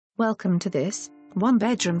Welcome to this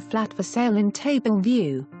one-bedroom flat for sale in Table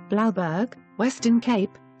View, Blouberg, Western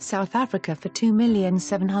Cape, South Africa for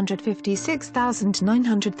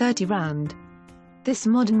R2,756,930. This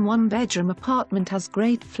modern one-bedroom apartment has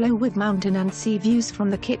great flow with mountain and sea views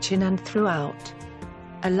from the kitchen and throughout.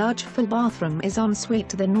 A large full bathroom is en suite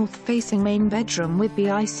to the north-facing main bedroom with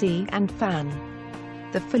BIC and fan.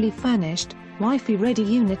 The fully furnished, Wi-Fi ready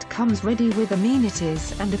unit comes ready with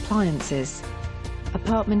amenities and appliances.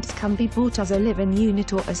 Apartments can be bought as a live-in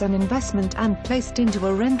unit or as an investment and placed into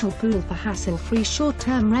a rental pool for hassle-free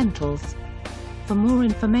short-term rentals. For more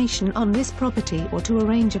information on this property or to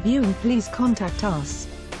arrange a viewing, please contact us.